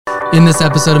In this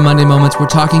episode of Monday Moments, we're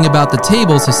talking about the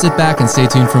table, so sit back and stay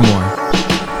tuned for more.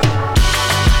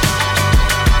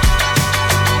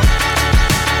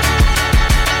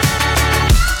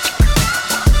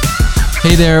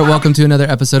 Hey there, welcome to another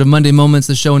episode of Monday Moments,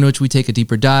 the show in which we take a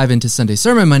deeper dive into Sunday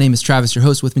sermon. My name is Travis, your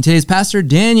host. With me today is Pastor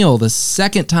Daniel, the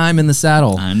second time in the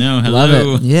saddle. I know, hello.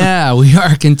 Love it. Yeah, we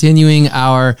are continuing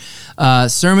our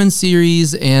sermon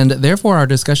series and therefore our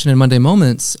discussion in Monday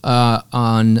Moments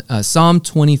on Psalm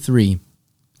 23.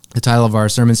 The title of our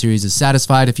sermon series is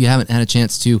Satisfied. If you haven't had a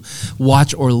chance to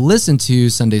watch or listen to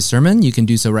Sunday's sermon, you can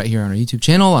do so right here on our YouTube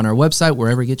channel, on our website,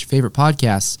 wherever you get your favorite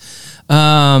podcasts.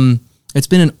 It's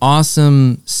been an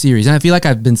awesome series, and I feel like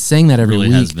I've been saying that every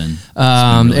week. Has been.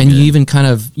 And good. You even kind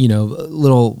of, a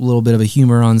little bit of a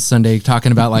humor on Sunday,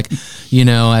 talking about like,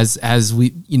 as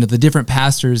we, the different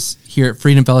pastors here at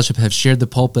Freedom Fellowship have shared the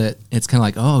pulpit. It's kind of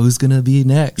like, oh, who's gonna be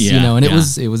next?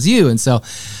 It was you, and so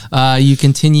you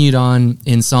continued on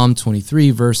in Psalm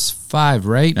 23, verse 5,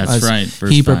 right? That's right. Verse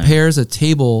he 5. prepares a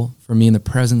table for me in the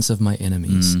presence of my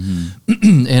enemies,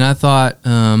 and I thought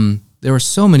there were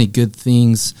so many good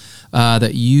things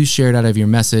that you shared out of your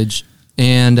message.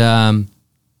 And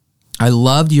I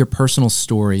loved your personal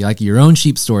story, like your own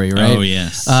sheep story, right? Oh,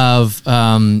 yes. Of,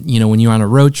 when you were on a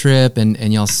road trip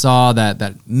and y'all saw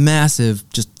that massive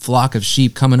just flock of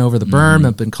sheep coming over the berm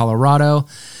up in Colorado.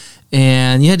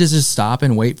 And you had to just stop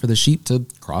and wait for the sheep to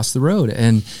cross the road.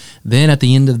 And then at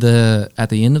the end of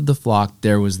the flock,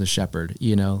 there was the shepherd,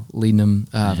 leading them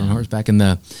from horseback, and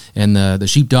the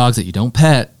sheepdogs that you don't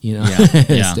pet,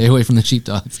 stay away from the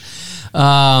sheepdogs.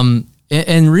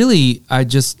 And really, I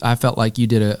felt like you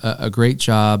did a great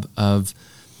job of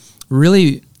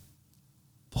really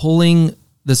pulling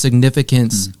the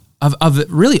significance of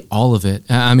really all of it.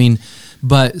 I mean,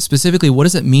 but specifically, what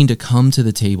does it mean to come to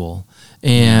the table?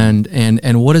 And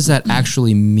what does that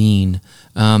actually mean,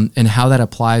 and how that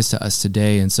applies to us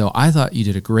today? And so I thought you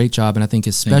did a great job, and I think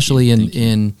especially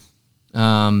in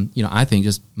I think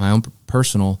just my own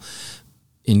personal,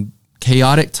 in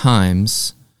chaotic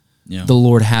times, the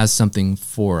Lord has something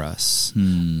for us,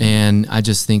 and I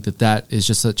just think that is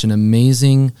just such an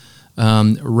amazing,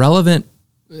 relevant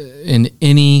in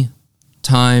any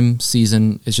time,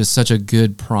 season. It's just such a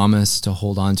good promise to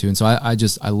hold on to, and so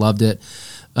I loved it.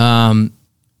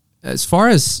 As far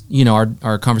as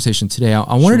our conversation today,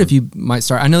 I wondered if you might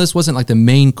start. I know this wasn't like the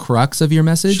main crux of your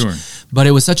message, but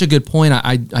it was such a good point.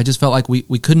 I just felt like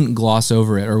we couldn't gloss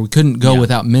over it, or we couldn't go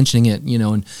without mentioning it.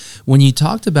 And when you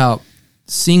talked about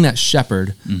seeing that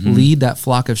shepherd lead that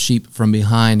flock of sheep from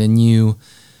behind, and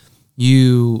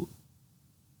you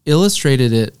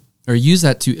illustrated it, or use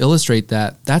that to illustrate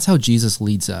that's how Jesus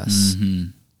leads us.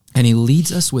 And he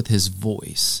leads us with his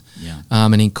voice.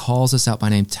 And he calls us out by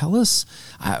name. Tell me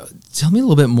a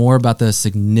little bit more about the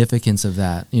significance of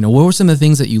that. What were some of the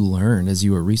things that you learned as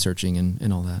you were researching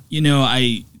and all that?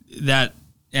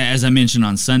 As I mentioned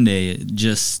on Sunday,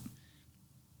 just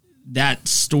that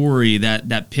story,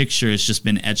 that picture has just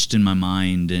been etched in my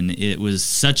mind, and it was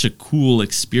such a cool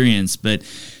experience. But,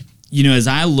 as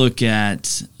I look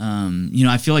at,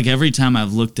 I feel like every time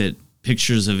I've looked at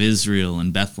pictures of Israel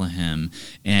and Bethlehem,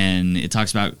 and it talks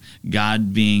about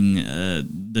God being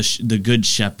the good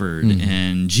shepherd,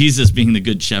 and Jesus being the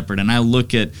good shepherd, and I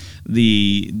look at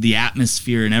the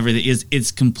atmosphere and everything,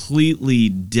 it's completely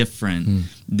different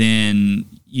than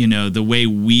the way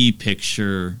we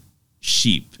picture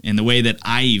sheep and the way that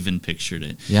I even pictured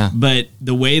it. But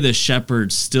the way the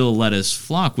shepherds still let us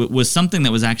flock was something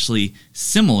that was actually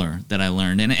similar that I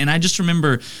learned, and I just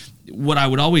remember what I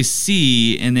would always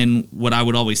see, and then what I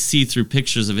would always see through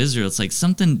pictures of Israel. It's like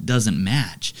something doesn't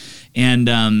match. And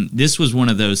this was one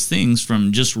of those things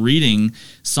from just reading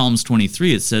Psalms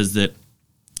 23. It says that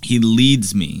he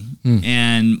leads me.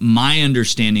 And my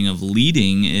understanding of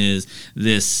leading is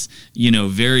this,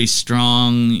 very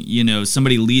strong,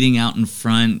 somebody leading out in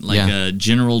front, like a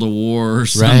general to war or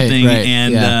something.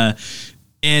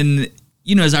 And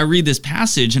as I read this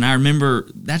passage, and I remember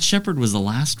that shepherd was the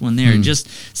last one there, just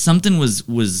something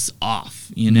was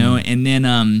off, and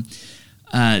then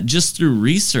just through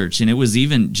research, and it was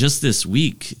even just this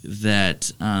week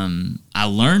that I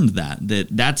learned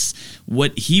that's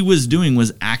what he was doing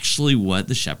was actually what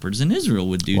the shepherds in Israel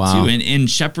would do too, and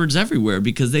shepherds everywhere,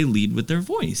 because they lead with their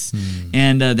voice,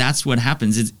 and that's what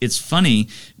happens. It's funny.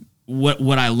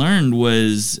 What I learned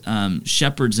was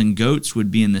shepherds and goats would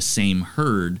be in the same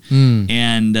herd,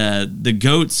 and the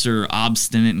goats are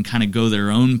obstinate and kind of go their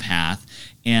own path,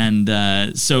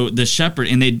 And so the shepherd,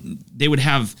 and they would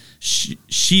have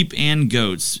sheep and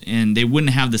goats, and they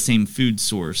wouldn't have the same food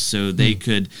source. So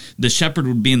the shepherd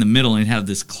would be in the middle and have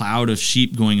this cloud of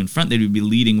sheep going in front. They would be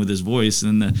leading with his voice,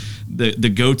 and the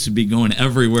goats would be going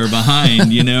everywhere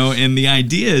behind, And the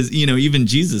idea is, even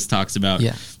Jesus talks about,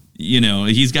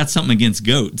 he's got something against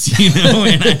goats,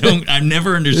 and I've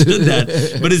never understood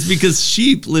that, but it's because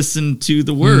sheep listen to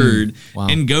the word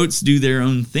and goats do their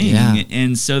own thing.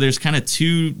 And so there's kind of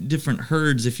two different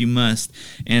herds, if you must,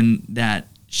 and that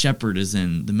shepherd is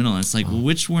in the middle. And it's like, well,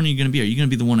 which one are you going to be? Are you going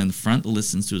to be the one in the front that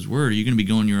listens to his word? Or are you going to be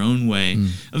going your own way?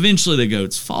 Eventually the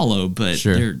goats follow, but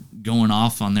they're going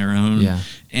off on their own.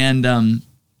 And,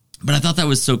 but I thought that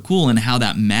was so cool, and how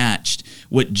that matched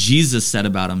what Jesus said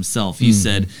about himself. He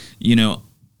said,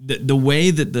 the way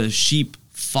that the sheep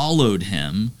followed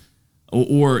him,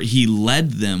 or he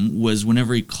led them, was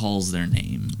whenever he calls their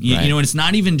name. And it's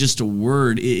not even just a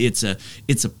word; it's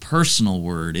a personal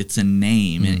word. It's a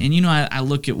name. And I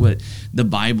look at what the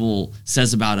Bible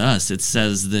says about us. It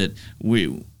says that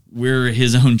we're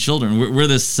his own children. We're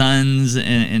the sons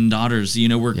and daughters.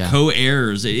 We're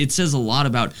co-heirs. It says a lot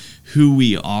about who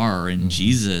we are in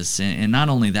Jesus. And not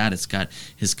only that, it's got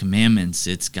his commandments.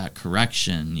 It's got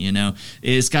correction.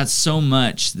 It's got so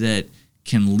much that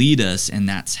can lead us, and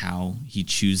that's how he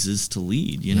chooses to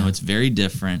lead. It's very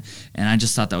different. And I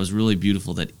just thought that was really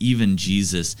beautiful that even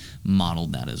Jesus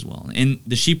modeled that as well. And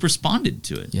the sheep responded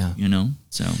to it.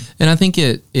 So. And I think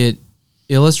it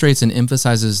illustrates and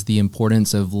emphasizes the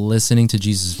importance of listening to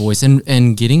Jesus' voice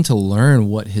and getting to learn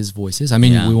what his voice is. I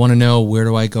mean, we want to know, where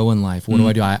do I go in life? What do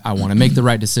I do? I want to make the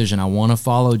right decision. I want to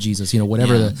follow Jesus.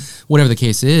 Whatever the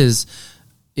case is,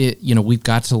 we've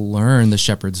got to learn the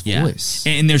shepherd's voice.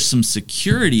 And there's some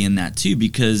security in that too,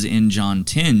 because in John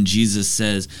 10, Jesus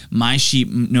says, my sheep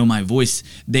know my voice.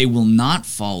 They will not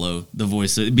follow the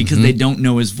voice, because they don't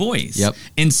know his voice.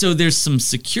 And so there's some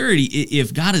security.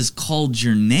 If God has called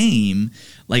your name,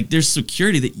 like, there's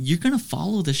security that you're going to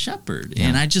follow the shepherd.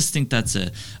 And I just think that's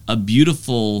a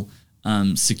beautiful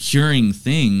securing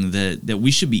thing that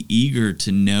we should be eager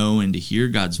to know and to hear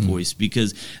God's voice,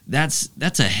 because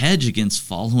that's a hedge against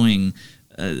following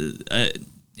an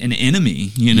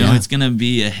enemy. It's going to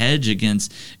be a hedge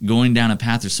against going down a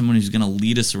path or someone who's going to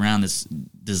lead us around this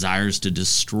desires to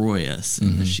destroy us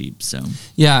in the sheep. So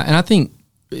and I think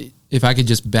if I could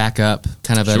just back up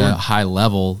kind of at a high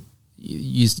level,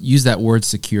 use that word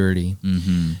security.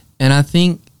 And I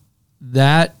think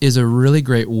that is a really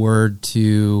great word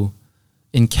to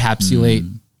encapsulate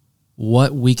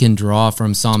what we can draw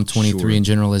from Psalm 23 in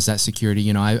general, is that security.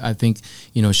 I think,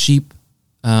 sheep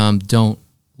don't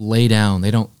lay down,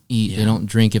 they don't eat, they don't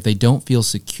drink if they don't feel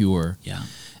secure.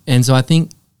 And so I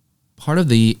think part of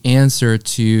the answer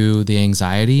to the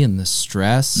anxiety and the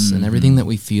stress and everything that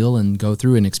we feel and go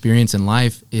through and experience in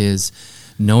life is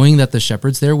knowing that the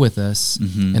shepherd's there with us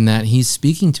and that he's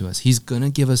speaking to us. He's going to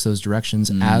give us those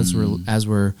directions as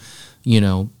we're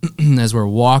as we're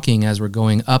walking, as we're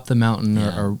going up the mountain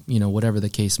or whatever the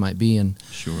case might be. And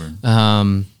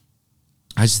I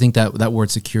just think that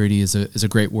word security is a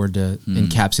great word to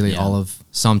encapsulate all of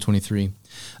Psalm 23.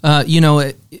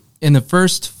 In the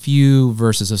first few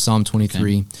verses of Psalm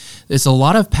 23, it's a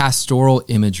lot of pastoral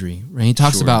imagery, right? He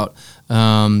talks about,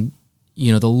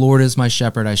 the Lord is my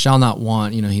shepherd, I shall not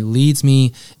want. He leads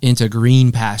me into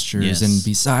green pastures and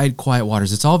beside quiet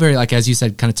waters. It's all very, like, as you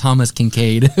said, kind of Thomas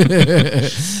Kincaid,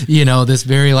 this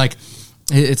very, like,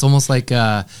 it's almost like,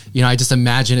 I just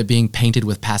imagine it being painted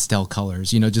with pastel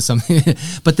colors, just something.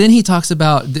 But then he talks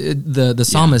about the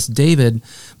psalmist, David,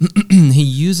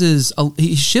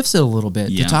 he shifts it a little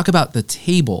bit to talk about the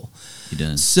table. He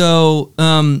does. So,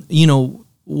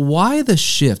 why the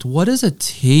shift? What does a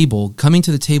table, coming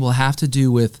to the table, have to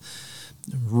do with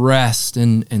rest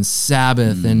and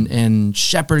Sabbath and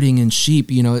shepherding and sheep?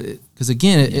 Because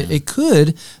again, it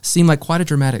could seem like quite a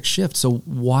dramatic shift. So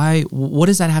what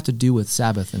does that have to do with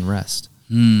Sabbath and rest?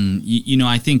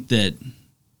 I think that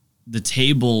the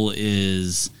table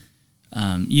is,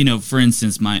 for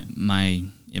instance,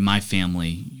 in my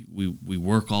family, we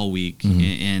work all week,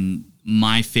 and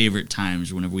my favorite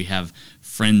times whenever we have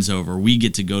friends over, we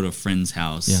get to go to a friend's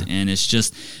house, and it's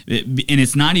just, and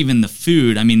it's not even the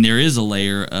food. I mean, there is a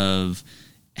layer of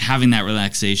having that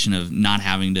relaxation of not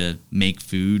having to make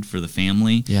food for the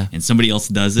family, and somebody else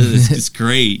does it. It's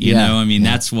great, you know. I mean,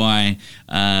 that's why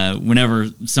whenever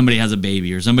somebody has a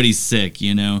baby or somebody's sick,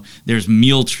 there's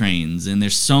meal trains and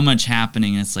there's so much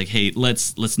happening. And it's like, hey,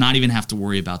 let's not even have to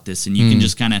worry about this, and you can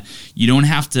just kind of, you don't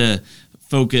have to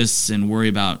focus and worry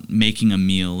about making a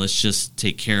meal. Let's just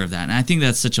take care of that. And I think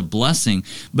that's such a blessing.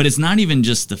 But it's not even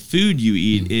just the food you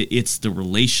eat, it's the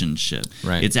relationship.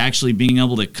 Right. It's actually being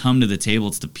able to come to the table.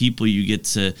 It's the people you get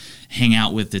to hang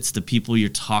out with. It's the people you're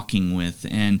talking with.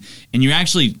 And you're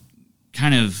actually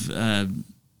kind of...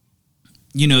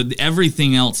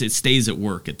 everything else, it stays at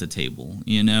work at the table,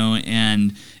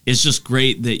 and it's just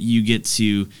great that you get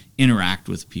to interact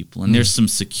with people, and there's some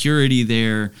security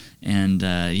there, and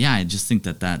I just think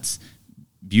that that's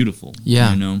beautiful.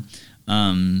 Yeah.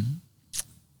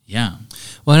 Yeah.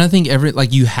 Well, and I think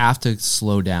you have to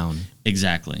slow down.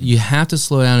 Exactly. You have to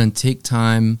slow down and take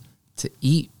time to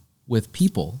eat with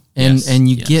people. And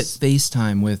you get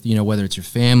FaceTime with, whether it's your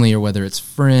family or whether it's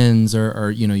friends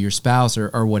or your spouse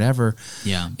or whatever.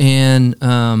 Yeah. And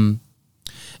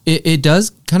it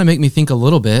does kind of make me think a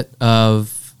little bit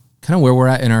of kind of where we're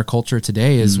at in our culture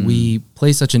today is we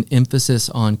place such an emphasis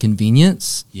on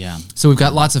convenience. Yeah. So we've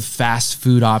got lots of fast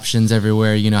food options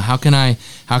everywhere. How can I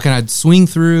swing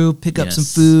through, pick up some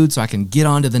food so I can get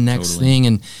on to the next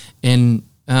thing? And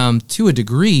to a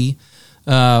degree,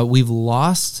 we've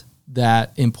lost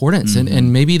that importance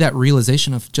and maybe that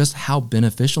realization of just how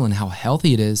beneficial and how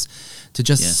healthy it is to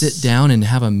just sit down and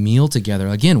have a meal together.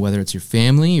 Again, whether it's your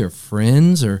family or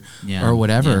friends or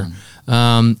whatever.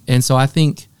 Yeah. And so I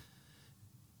think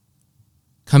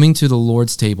coming to the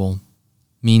Lord's table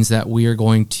means that we are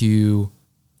going to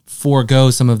forego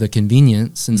some of the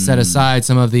convenience and set aside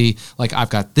some of the, I've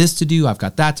got this to do, I've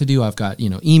got that to do, I've got,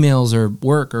 emails or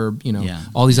work or,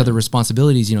 all these other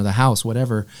responsibilities, the house,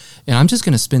 whatever. And I'm just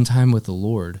going to spend time with the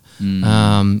Lord.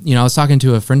 I was talking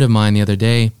to a friend of mine the other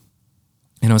day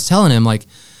and I was telling him I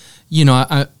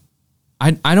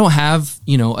don't have,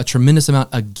 a tremendous amount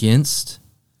against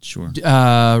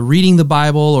reading the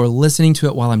Bible or listening to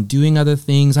it while I'm doing other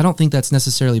things. I don't think that's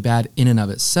necessarily bad in and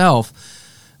of itself.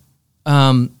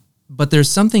 But there's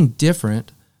something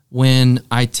different when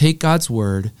I take God's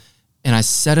word and I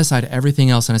set aside everything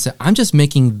else and I say, I'm just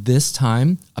making this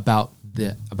time about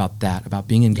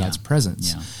being in God's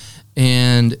presence. Yeah.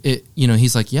 And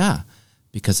he's like, yeah,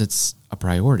 because it's a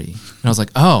priority. And I was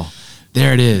like, oh,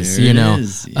 there it is, There it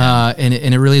is. Yeah. And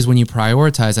it really is when you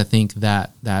prioritize, I think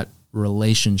that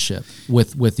relationship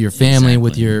with your family,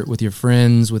 with your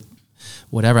friends, with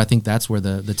whatever. I think that's where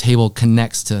the table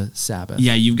connects to Sabbath.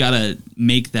 Yeah, you've got to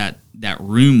make that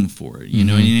room for it, and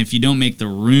if you don't make the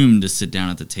room to sit down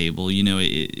at the table,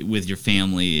 with your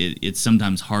family, it's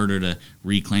sometimes harder to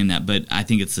reclaim that. But I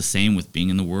think it's the same with being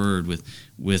in the Word, with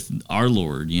our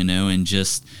Lord, and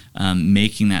just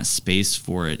making that space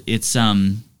for it. It's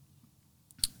what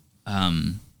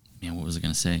was I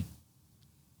going to say?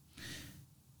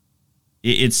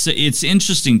 It's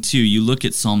interesting too. You look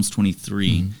at Psalms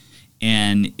 23,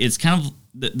 and it's kind of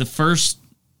the first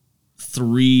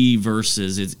 3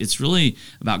 verses. It's really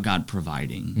about God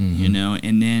providing, and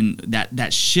then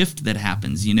that shift that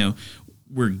happens.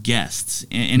 We're guests,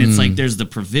 and it's like there's the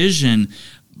provision,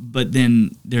 but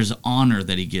then there's honor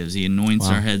that He gives. He anoints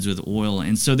our heads with oil,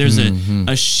 and so there's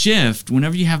a shift.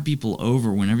 Whenever you have people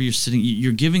over, whenever you're sitting,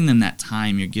 you're giving them that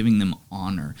time. You're giving them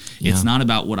honor. Yeah. It's not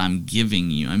about what I'm giving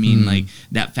you. I mean, like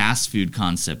that fast food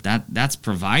concept. That's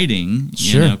providing.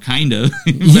 Sure. Kind of. But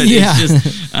it's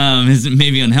just is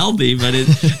maybe unhealthy. But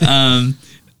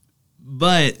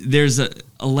but there's a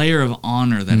layer of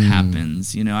honor that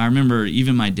happens. I remember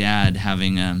even my dad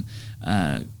having at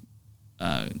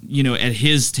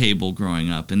his table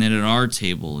growing up, and then at our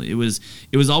table, it was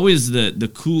always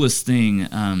the coolest thing.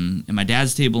 At my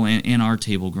dad's table and our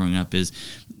table growing up is,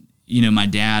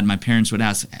 my parents would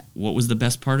ask, what was the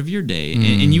best part of your day?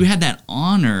 And you had that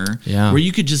honor where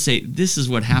you could just say, this is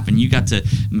what happened. You got to,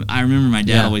 I remember my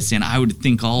dad always saying, I would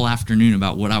think all afternoon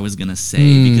about what I was going to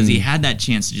say because he had that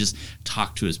chance to just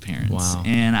talk to his parents. Wow.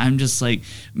 And I'm just like,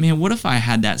 man, what if I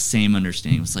had that same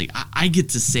understanding? It's like, I get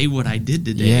to say what I did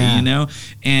today,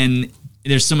 and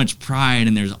there's so much pride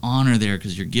and there's honor there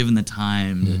because you're given the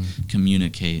time to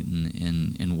communicate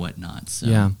and whatnot. So.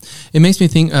 Yeah, it makes me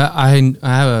think. I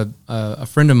have a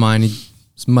friend of mine.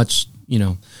 He's much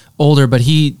older, but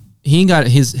he got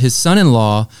his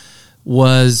son-in-law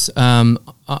was one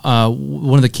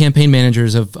of the campaign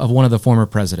managers of one of the former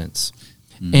presidents,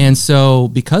 and so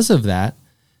because of that,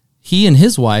 he and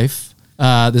his wife,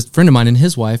 this friend of mine and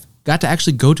his wife, got to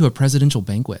actually go to a presidential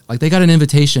banquet. Like they got an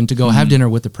invitation to go have dinner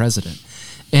with the president.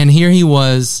 And here he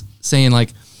was saying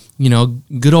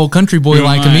good old country boy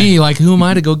me, who am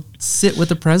I to go sit with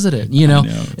the president, I know.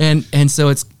 And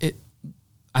so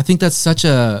I think that's such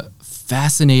a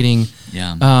fascinating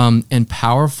and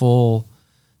powerful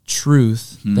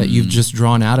truth that you've just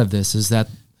drawn out of this is that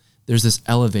there's this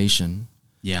elevation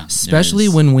Yeah. Especially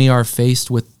when we are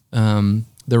faced with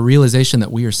the realization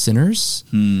that we are sinners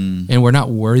and we're not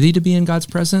worthy to be in God's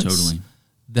presence. Totally.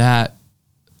 That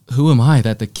who am I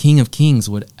that the King of Kings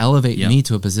would elevate me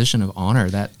to a position of honor,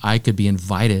 that I could be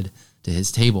invited to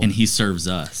his table. And he serves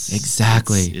us.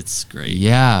 Exactly. It's great.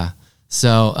 Yeah.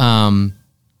 So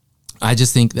I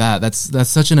just think that's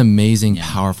such an amazing,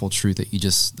 powerful truth that you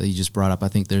just brought up. I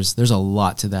think there's a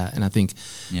lot to that. And I think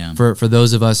for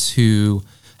those of us who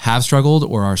have struggled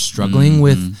or are struggling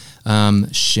with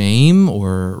shame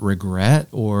or regret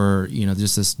or,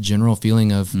 just this general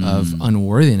feeling of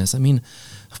unworthiness. I mean,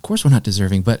 of course we're not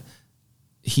deserving, but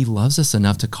he loves us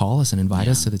enough to call us and invite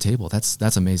us to the table.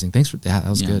 That's amazing. Thanks for that. That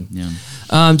was good.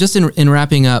 Yeah. Just in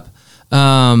wrapping up,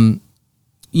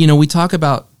 we talk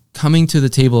about coming to the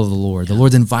table of the Lord. The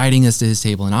Lord's inviting us to his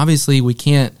table. And obviously we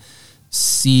can't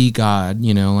see God,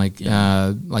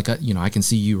 I can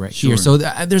see you right here. So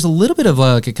there's a little bit of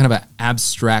a kind of an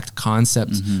abstract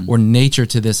concept or nature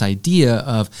to this idea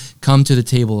of come to the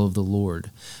table of the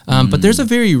Lord. But there's a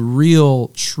very real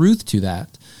truth to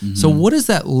that. So what does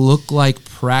that look like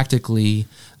practically?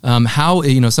 How,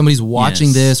 somebody's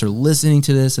watching this or listening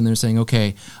to this and they're saying,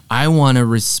 okay, I want to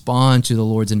respond to the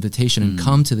Lord's invitation and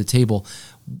come to the table.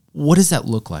 What does that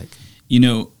look like? I'm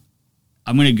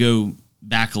going to go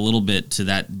back a little bit to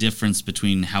that difference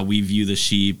between how we view the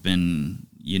sheep and,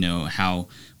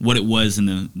 what it was in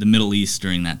the Middle East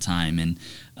during that time. And,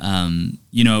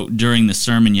 during the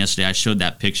sermon yesterday, I showed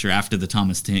that picture after the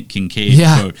Thomas Kincaid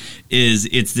quote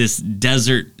it's this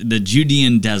desert, the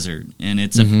Judean desert, and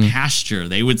it's a pasture.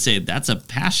 They would say that's a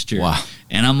pasture. Wow.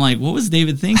 And I'm like, what was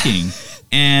David thinking?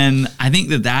 And I think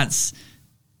that's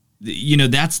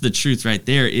the truth right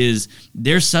there, is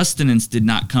their sustenance did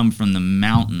not come from the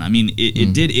mountain. I mean,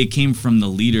 it came from the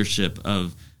leadership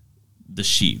of the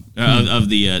sheep, of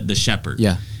the shepherd.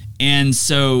 Yeah. And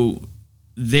so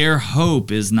their hope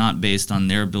is not based on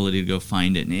their ability to go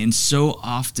find it. And so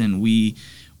often we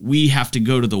have to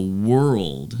go to the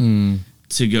world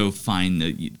to go find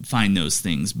those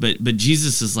things. But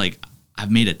Jesus is like, I've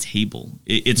made a table.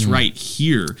 It's right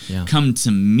here. Yeah. Come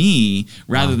to me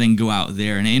rather than go out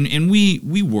there. And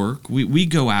we work, we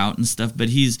go out and stuff, but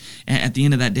he's at the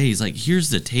end of that day, he's like, here's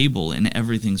the table and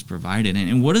everything's provided.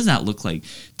 And what does that look like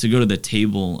to go to the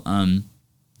table?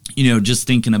 Just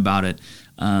thinking about it,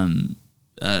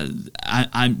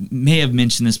 I may have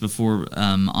mentioned this before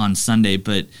on Sunday,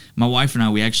 but my wife and I,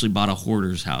 we actually bought a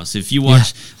hoarder's house. If you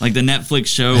watch like the Netflix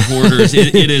show Hoarders,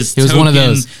 it is it was one of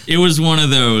those. It was one of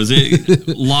those.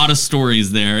 A lot of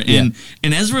stories there. And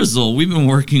as a result, we've been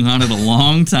working on it a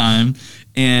long time.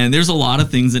 And there's a lot of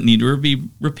things that need to be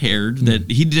repaired that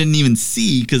he didn't even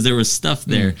see because there was stuff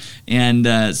there.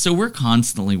 And so we're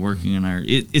constantly working on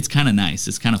it's kind of nice.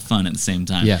 It's kind of fun at the same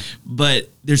time. Yeah. But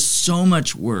there's so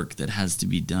much work that has to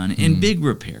be done. And big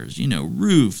repairs,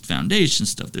 roof, foundation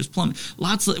stuff. There's plumbing.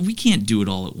 We can't do it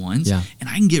all at once. Yeah. And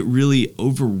I can get really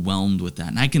overwhelmed with that.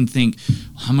 And I can think,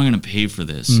 how am I going to pay for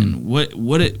this? And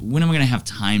when am I going to have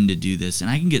time to do this? And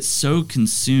I can get so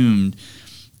consumed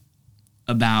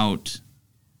about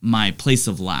my place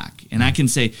of lack. And I can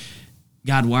say,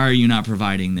 God, why are you not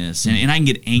providing this? And I can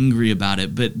get angry about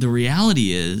it. But the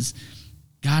reality is,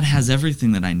 God has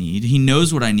everything that I need. He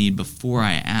knows what I need before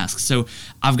I ask. So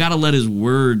I've got to let his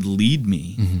word lead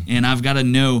me. And I've got to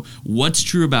know what's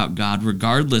true about God,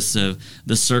 regardless of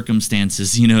the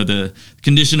circumstances, the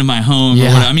condition of my home. Or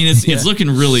whatever. I mean, it's looking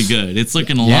really good. It's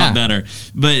looking a lot better.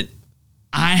 But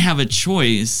I have a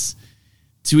choice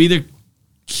to either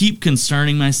keep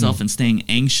concerning myself and staying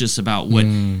anxious about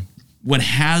what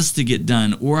has to get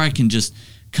done, or I can just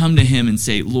come to him and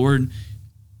say, Lord,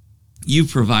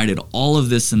 you've provided all of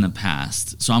this in the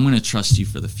past, so I'm going to trust you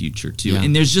for the future too.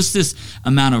 And there's just this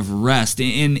amount of rest,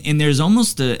 and there's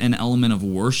almost an element of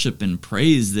worship and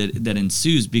praise that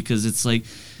ensues, because it's like,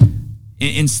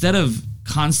 instead of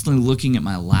constantly looking at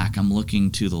my lack, I'm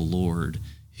looking to the Lord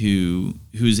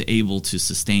who's able to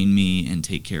sustain me and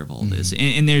take care of all this.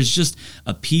 And there's just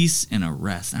a peace and a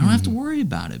rest. I don't have to worry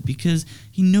about it because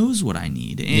he knows what I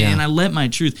need. And I let my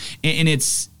truth, and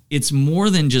it's more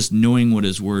than just knowing what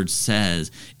his word says.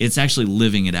 It's actually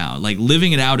living it out. Like,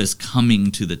 living it out is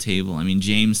coming to the table. I mean,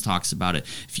 James talks about it.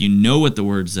 If you know what the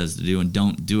word says to do and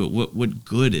don't do it, what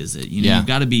good is it? You've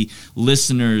got to be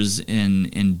listeners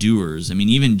and doers. I mean,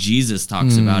 even Jesus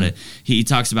talks about it. He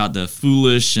talks about the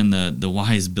foolish and the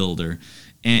wise builder.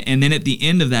 And then at the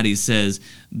end of that, he says,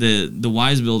 the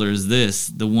wise builder is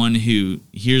the one who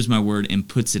hears my word and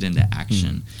puts it into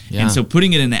action. And so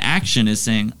putting it into action is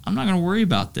saying, I'm not going to worry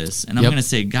about this. And I'm going to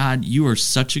say, God, you are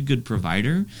such a good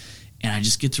provider. And I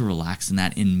just get to relax in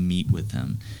that and meet with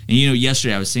him. And,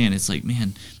 yesterday I was saying, it's like,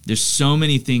 man, there's so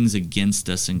many things against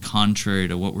us and contrary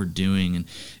to what we're doing. And,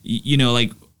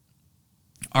 like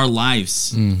our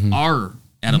lives are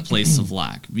at a place of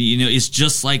lack. It's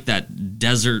just like that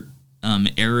desert,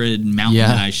 arid mountain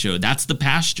that I showed. That's the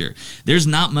pasture. There's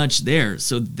not much there.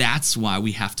 So that's why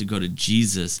we have to go to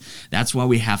Jesus. That's why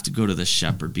we have to go to the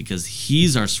shepherd, because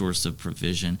he's our source of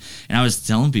provision. And I was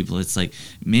telling people, it's like,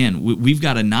 man, we've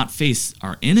got to not face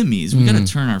our enemies. We've got to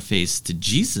turn our face to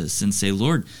Jesus and say,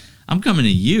 Lord, I'm coming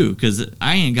to you because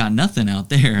I ain't got nothing out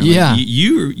there. Yeah. Like,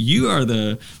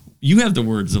 you have the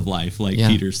words of life, like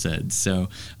Peter said. So,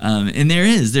 and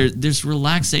there's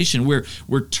relaxation.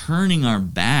 We're turning our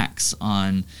backs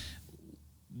on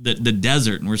the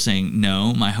desert, and we're saying,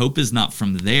 no, my hope is not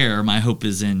from there. My hope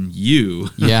is in you.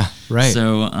 Yeah, right.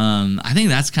 So, I think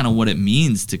that's kind of what it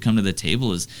means to come to the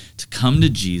table, is to come to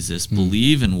Jesus,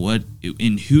 believe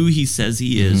in who he says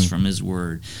he is from his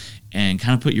word, and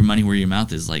kind of put your money where your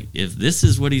mouth is. Like, if this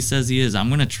is what he says he is, I'm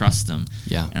going to trust him.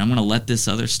 Yeah. And I'm going to let this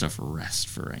other stuff rest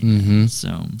for right now.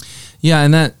 So, yeah,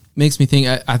 and that makes me think,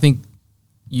 I think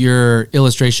your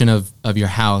illustration of your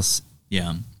house,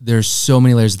 there's so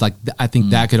many layers. Like, I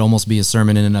think that could almost be a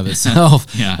sermon in and of itself.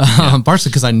 Partially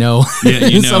because I know,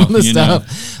 some of the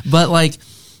stuff. But like,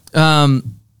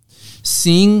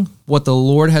 seeing what the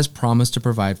Lord has promised to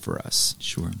provide for us.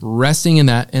 Sure. Resting in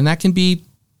that, and that can be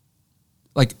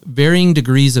like varying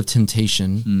degrees of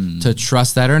temptation to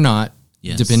trust that or not,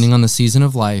 depending on the season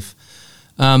of life.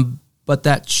 But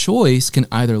that choice can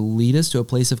either lead us to a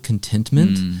place of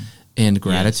contentment and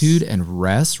gratitude and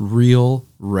rest, real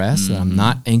rest, that I'm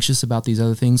not anxious about these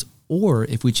other things. Or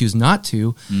if we choose not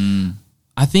to,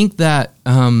 I think that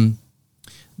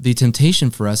the temptation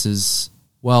for us is,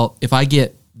 well, if I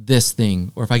get this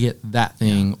thing, or if I get that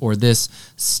thing, or this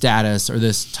status, or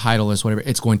this title, or whatever,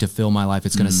 it's going to fill my life.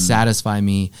 It's going to satisfy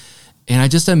me. And I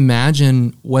just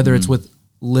imagine whether it's with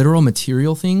literal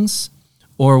material things,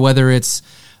 or whether it's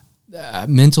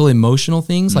mental, emotional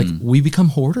things, like we become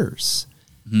hoarders,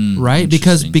 right?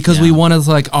 Because we want to,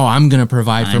 like, oh, I'm going to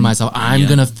provide for myself. I'm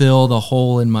going to fill the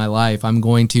hole in my life. I'm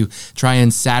going to try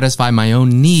and satisfy my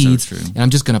own needs, and I'm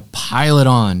just going to pile it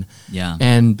on. Yeah.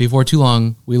 And before too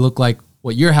long, we look like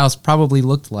what your house probably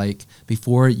looked like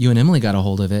before you and Emily got a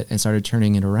hold of it and started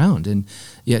turning it around. And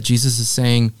yet Jesus is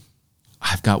saying,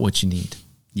 I've got what you need.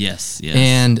 Yes.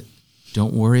 And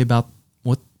don't worry about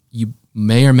what you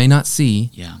may or may not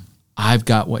see. Yeah. I've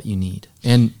got what you need.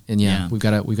 And we've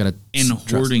got to and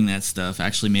hoarding that stuff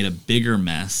actually made a bigger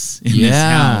mess in this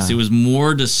house. It was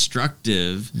more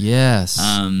destructive. Yes.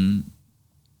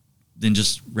 Than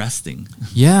just resting.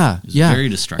 Yeah. Very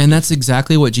destructive. And that's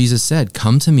exactly what Jesus said.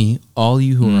 Come to me, all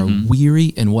you who are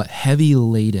weary and heavy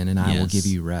laden, and I will give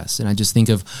you rest. And I just think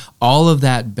of all of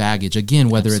that baggage, again,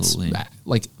 whether it's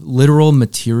like literal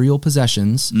material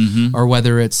possessions, or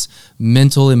whether it's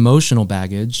mental, emotional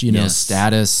baggage,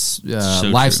 status,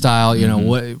 lifestyle,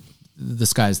 what the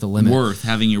sky's the limit.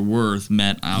 Having your worth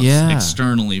met out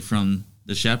externally from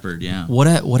the shepherd. What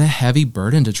a heavy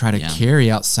burden to try to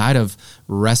carry outside of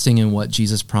resting in what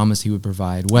Jesus promised he would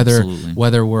provide, whether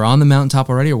we're on the mountaintop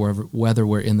already, or whether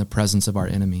we're in the presence of our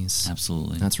enemies.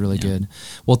 Absolutely. That's really good.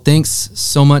 Well, thanks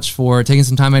so much for taking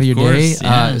some time out of your day.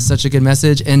 Such a good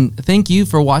message. And thank you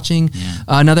for watching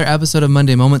another episode of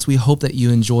Monday Moments. We hope that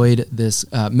you enjoyed this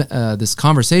this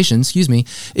conversation. Excuse me.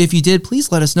 If you did,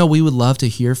 please let us know. We would love to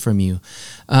hear from you.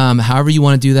 However you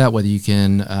want to do that, whether you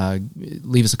can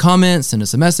leave us a comment, send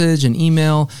us a message, an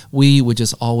email, we would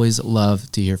just always love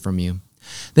to hear from you.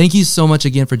 Thank you so much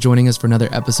again for joining us for another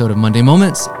episode of Monday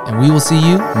Moments, and we will see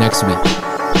you next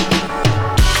week.